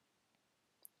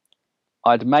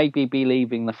 I'd maybe be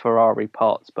leaving the Ferrari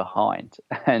parts behind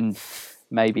and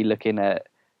maybe looking at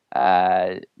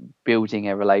building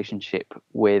a relationship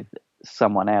with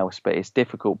someone else. But it's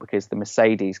difficult because the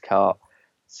Mercedes car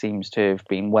seems to have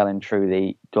been well and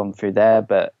truly gone through there.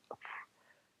 But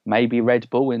maybe Red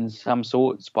Bull in some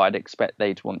sorts, but I'd expect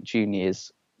they'd want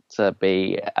juniors to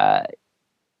be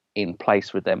in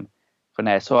place with them for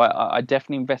now. So I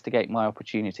definitely investigate my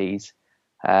opportunities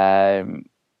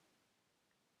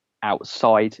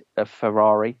outside of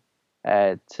Ferrari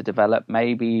to develop,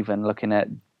 maybe even looking at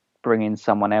bringing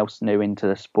someone else new into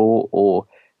the sport, or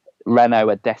Renault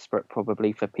are desperate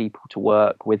probably for people to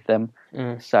work with them.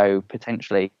 So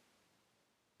potentially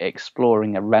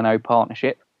exploring a Renault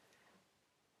partnership.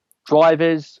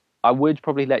 Drivers, I would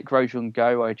probably let Grosjean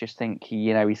go. I just think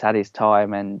he's had his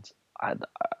time, and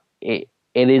it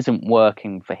isn't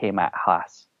working for him at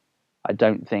Haas. I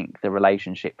don't think the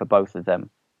relationship for both of them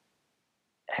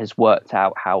has worked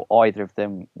out how either of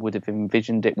them would have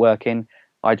envisioned it working.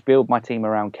 I'd build my team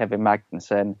around Kevin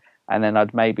Magnussen, and then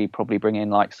I'd maybe probably bring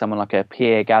in someone like a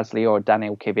Pierre Gasly or a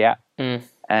Daniel Kvyat,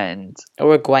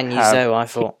 or a Guan Yu Zhou. I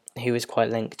thought he was quite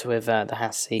linked with the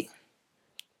Haas seat.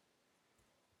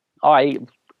 I'm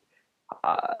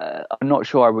not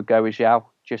sure I would go with Zhou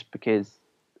just because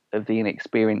of the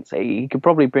inexperience. He could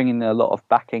probably bring in a lot of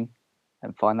backing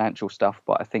and financial stuff,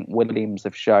 but I think Williams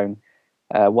have shown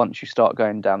once you start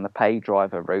going down the pay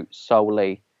driver route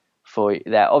solely for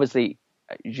that. Obviously,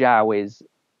 Zhou is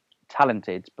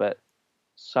talented, but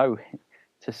so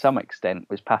to some extent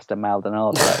was Pastor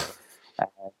Maldonado.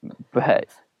 But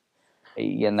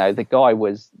the guy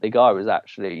was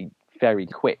actually very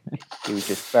quick. He was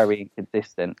just very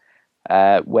inconsistent.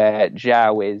 Where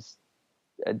Zhou is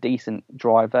a decent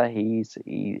driver, he's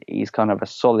kind of a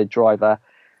solid driver.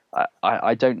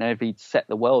 I don't know if he'd set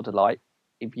the world alight.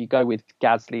 If you go with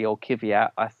Gasly or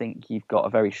Kvyat, I think you've got a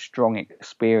very strong,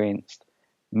 experienced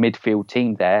midfield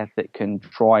team there that can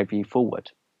drive you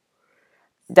forward.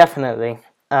 Definitely.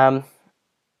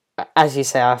 As you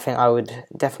say, I think I would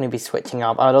definitely be switching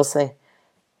up. I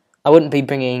wouldn't be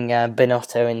bringing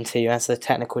Binotto into as the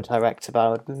technical director, but I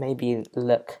would maybe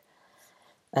look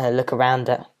around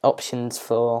at options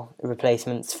for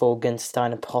replacements for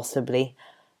Gunstein, possibly,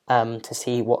 to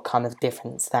see what kind of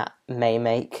difference that may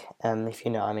make, if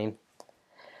you know what I mean.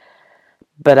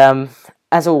 But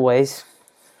as always,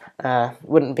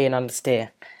 wouldn't be an understeer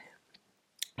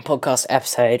podcast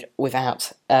episode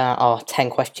without our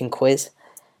 10-question quiz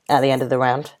at the end of the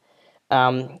round.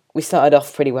 We started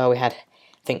off pretty well. We had,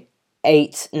 I think,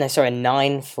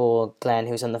 9 for Glenn,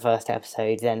 who was on the first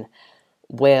episode. Then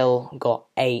Will got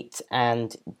 8,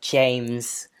 and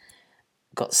James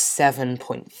got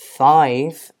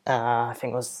 7.5. I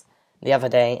think it was the other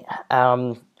day.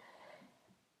 I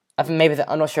think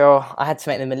I'm not sure. I had to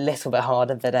make them a little bit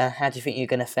harder. But how do you think you're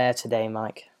going to fare today,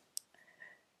 Mike?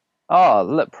 Oh,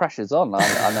 look, pressure's on.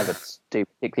 I never do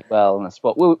particularly well on the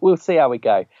spot. We'll see how we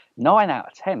go. 9 out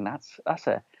of 10. That's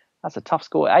a tough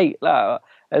score. 8.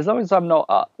 As long as I'm not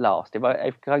up last, if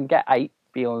I can get 8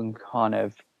 beyond kind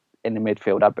of in the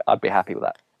midfield, I'd be happy with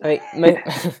that. I mean,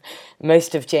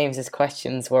 most of James's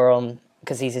questions were on,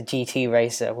 because he's a GT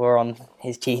racer, were on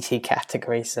his GT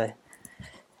category. So,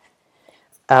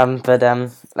 but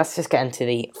let's just get into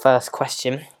the first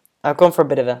question. I've gone for a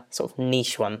bit of a sort of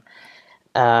niche one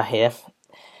here.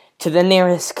 To the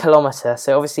nearest kilometre.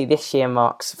 So obviously this year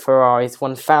marks Ferrari's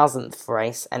 1000th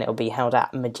race, and it'll be held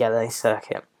at Mugello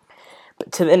circuit.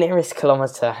 But to the nearest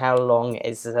kilometre, how long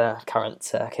is the current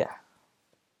circuit?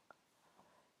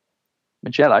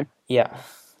 Mugello? Yeah.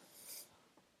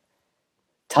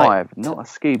 I'm not a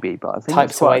Scooby, but I think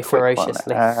types it's quite away a quick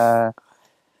ferociously. One.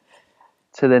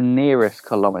 To the nearest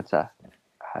kilometre,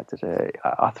 I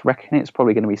reckon it's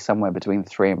probably going to be somewhere between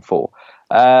 3 and 4.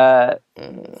 4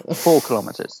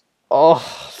 kilometres. Oh,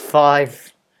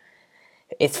 5.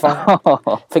 It's 5. I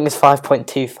think it's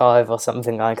 5.25 or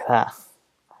something like that.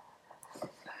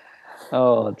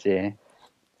 Oh dear.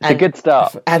 It's a good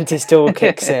start. Anti-stall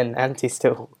kicks in.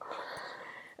 Anti-stall.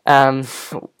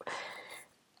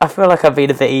 I feel like I've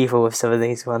been a bit evil with some of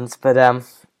these ones, but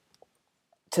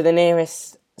to the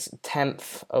nearest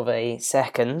tenth of a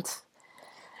second,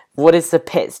 what is the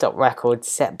pit stop record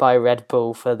set by Red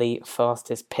Bull for the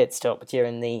fastest pit stop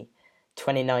during the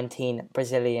 2019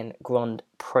 Brazilian Grand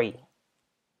Prix?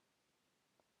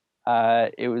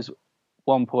 It was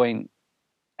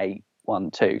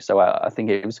 1.812, so I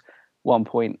think it was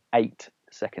 1.8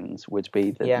 seconds would be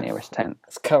the nearest tenth.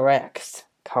 That's correct.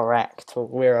 Correct.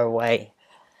 We're away.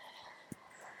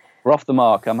 We're off the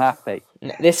mark. I'm happy.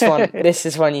 This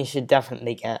is one you should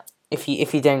definitely get. If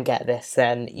you don't get this,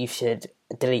 then you should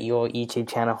delete your YouTube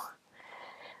channel.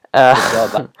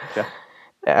 I'm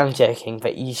joking,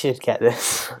 but you should get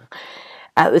this.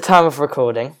 At the time of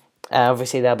recording,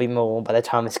 obviously there'll be more by the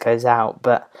time this goes out,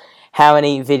 but how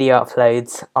many video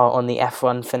uploads are on the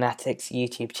F1 Fanatics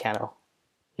YouTube channel?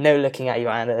 No looking at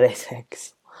your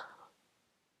analytics.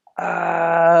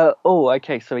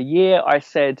 Okay. So a year I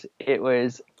said it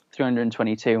was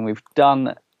 322, and we've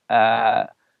done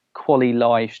quali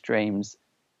live streams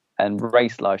and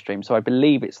race live streams. So I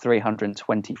believe it's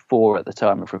 324 at the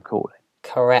time of recording.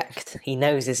 Correct. He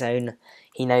knows his own.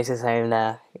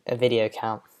 Video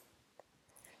count.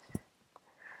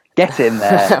 Get in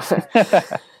there.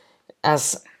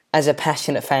 As a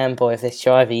passionate fanboy of this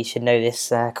driver, you should know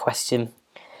this question.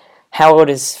 How old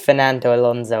is Fernando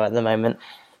Alonso at the moment?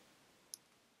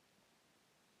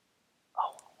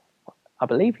 I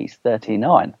believe he's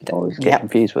 39. I always get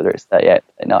confused whether it's 38,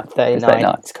 39. 39,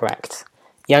 that's correct.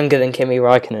 Younger than Kimi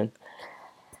Räikkönen.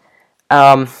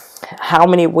 How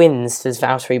many wins does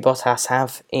Valtteri Bottas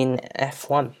have in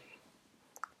F1?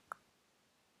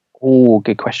 Oh,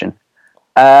 good question.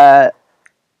 I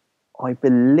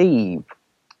believe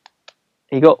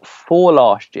he got 4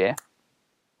 last year.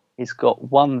 He's got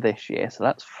 1 this year, so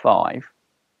that's 5.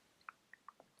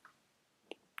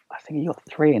 I think he got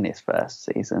 3 in his first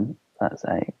season. That's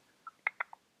 8.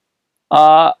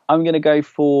 I'm going to go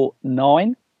for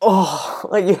 9. Oh,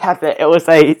 you had it. It was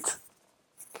 8.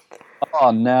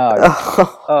 Oh, no.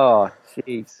 Oh,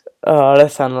 jeez. Oh,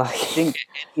 that's unlucky. He didn't get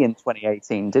any in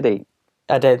 2018, did he?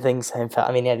 I don't think so. In fact,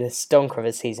 I mean, he had a stonker of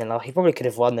a season. Like, he probably could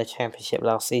have won the championship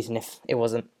last season if it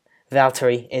wasn't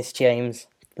Valtteri, it's James,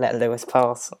 let Lewis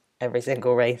pass every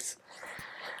single race.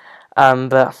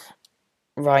 But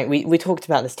right, we talked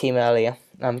about this team earlier.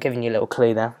 I'm giving you a little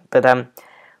clue there. But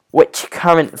which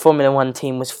current Formula One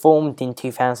team was formed in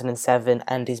 2007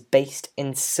 and is based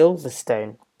in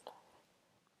Silverstone?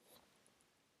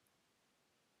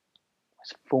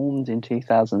 Was formed in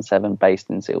 2007,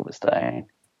 based in Silverstone.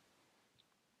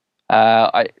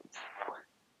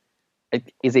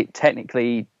 Is it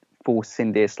technically Force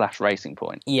India / Racing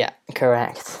Point? Yeah,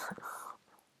 correct.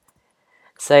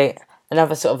 So,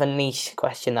 another sort of a niche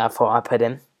question that I thought I'd put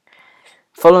in.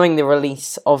 Following the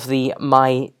release of the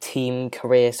My Team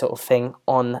Career sort of thing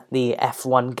on the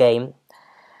F1 game,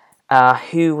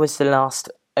 who was the last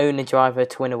owner-driver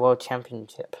to win a world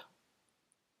championship?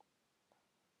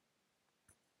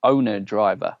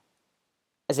 Owner-driver?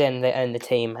 As in, they own the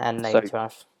team and they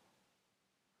drive.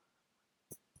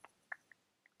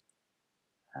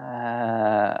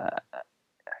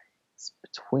 It's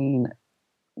between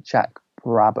Jack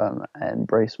Brabham and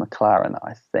Bruce McLaren,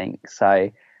 I think. So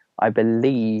I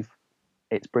believe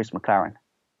it's Bruce McLaren.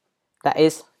 That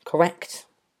is correct.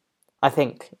 I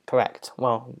think correct.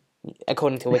 Well,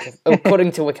 according to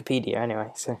Wikipedia,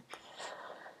 anyway. So,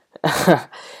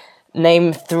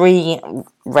 name 3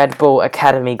 Red Bull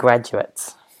Academy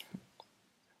graduates.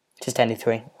 Just any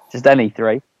 3. Just any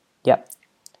 3. Yep.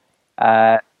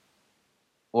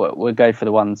 We'll go for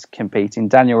the ones competing: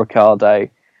 Daniel Ricciardo,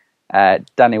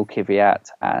 Daniel Kvyat,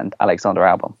 and Alexander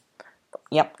Albon.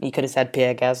 Yep, you could have said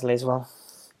Pierre Gasly as well.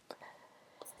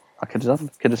 I could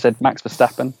have said Max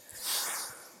Verstappen.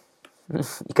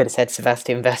 You could have said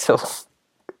Sebastian Vettel.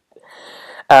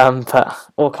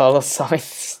 Or Carlos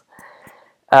Sainz.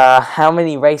 How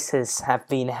many races have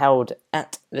been held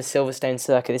at the Silverstone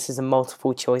circuit? This is a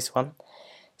multiple choice one.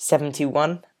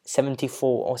 71,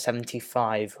 74, or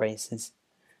 75 races.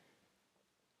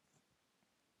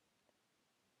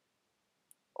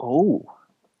 Oh.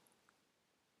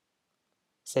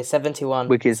 So 71,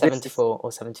 74,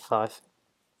 or 75.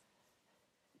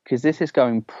 Because this is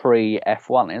going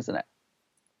pre-F1, isn't it?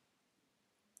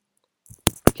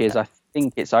 Because I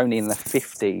think it's only in the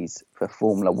 50s for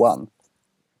Formula 1.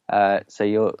 So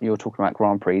you're talking about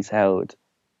Grand Prix held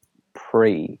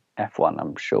pre-F1,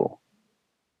 I'm sure.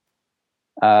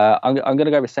 I'm going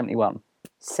to go with 71.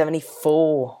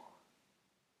 74.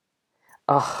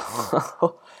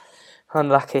 Oh,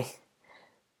 unlucky.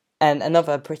 And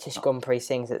another British Grand Prix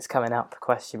thing that's coming up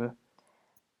question.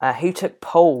 Who took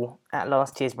pole at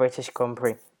last year's British Grand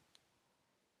Prix?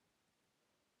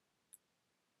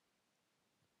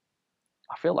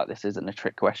 I feel like this isn't a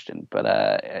trick question, but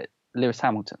Lewis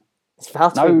Hamilton. It's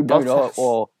Valtteri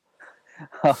Bottas.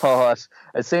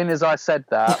 As soon as I said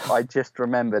that, I just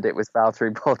remembered it was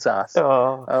Valtteri Bottas.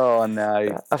 Oh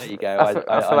no! There you go.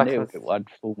 I knew I'd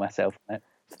fool myself on it.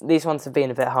 These ones have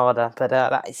been a bit harder, but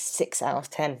that is 6 out of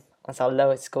 10. That's our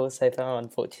lowest score so far,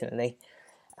 unfortunately.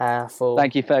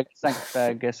 Thank you, Fergus. Thanks,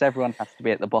 Fergus. Everyone has to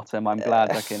be at the bottom. I'm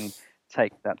glad I can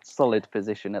take that solid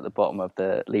position at the bottom of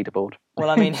the leaderboard. Well,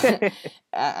 I mean,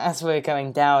 as we're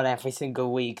going down every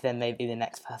single week, then maybe the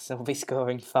next person will be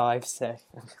scoring 5. So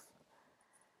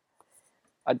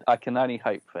I can only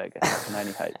hope, Fergus. I can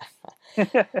only hope.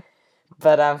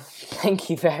 But thank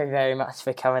you very, very much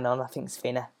for coming on. I think it's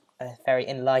been a very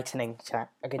enlightening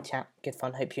chat, a good chat, good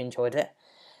fun. Hope you enjoyed it.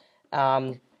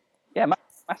 Yeah,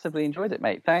 massively enjoyed it,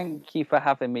 mate. Thank you for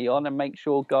having me on. And make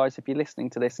sure, guys, if you're listening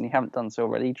to this and you haven't done so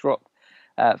already, drop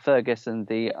Fergus and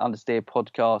the Understeer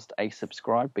podcast a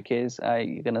subscribe, because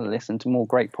you're going to listen to more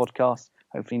great podcasts.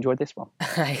 Hopefully enjoyed this one.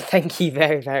 Thank you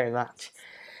very, very much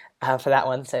for that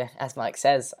one. So, as Mike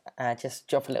says, just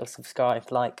drop a little subscribe,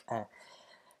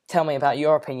 tell me about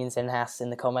your opinions in Haas in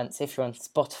the comments. If you're on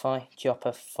Spotify, drop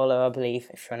a follow, I believe.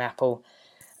 If you're on Apple,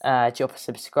 drop a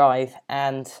subscribe.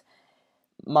 And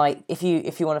Mike, if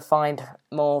you want to find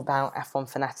more about F1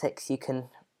 Fanatics, you can.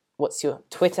 What's your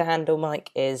Twitter handle, Mike?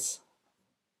 Is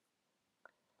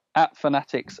at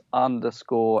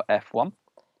Fanatics_F1.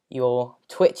 Your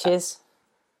Twitch is?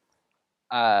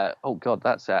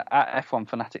 That's at F1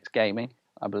 Fanatics Gaming,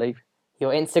 I believe.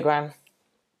 Your Instagram?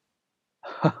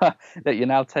 That you're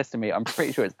now testing me. I'm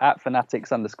pretty sure it's at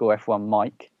Fanatics_F1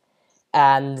 Mike.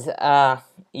 And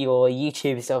your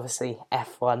YouTube is obviously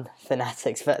F1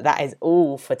 Fanatics. But that is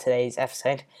all for today's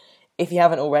episode. If you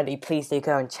haven't already, please do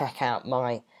go and check out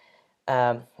my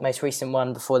most recent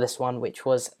one before this one, which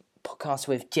was a podcast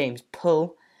with James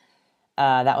Pull.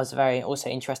 That was a very also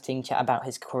interesting chat about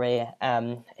his career,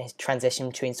 his transition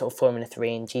between sort of Formula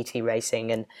 3 and GT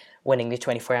racing and winning the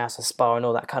 24 Hours of Spa and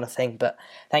all that kind of thing. But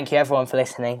thank you everyone for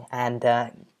listening, and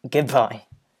goodbye.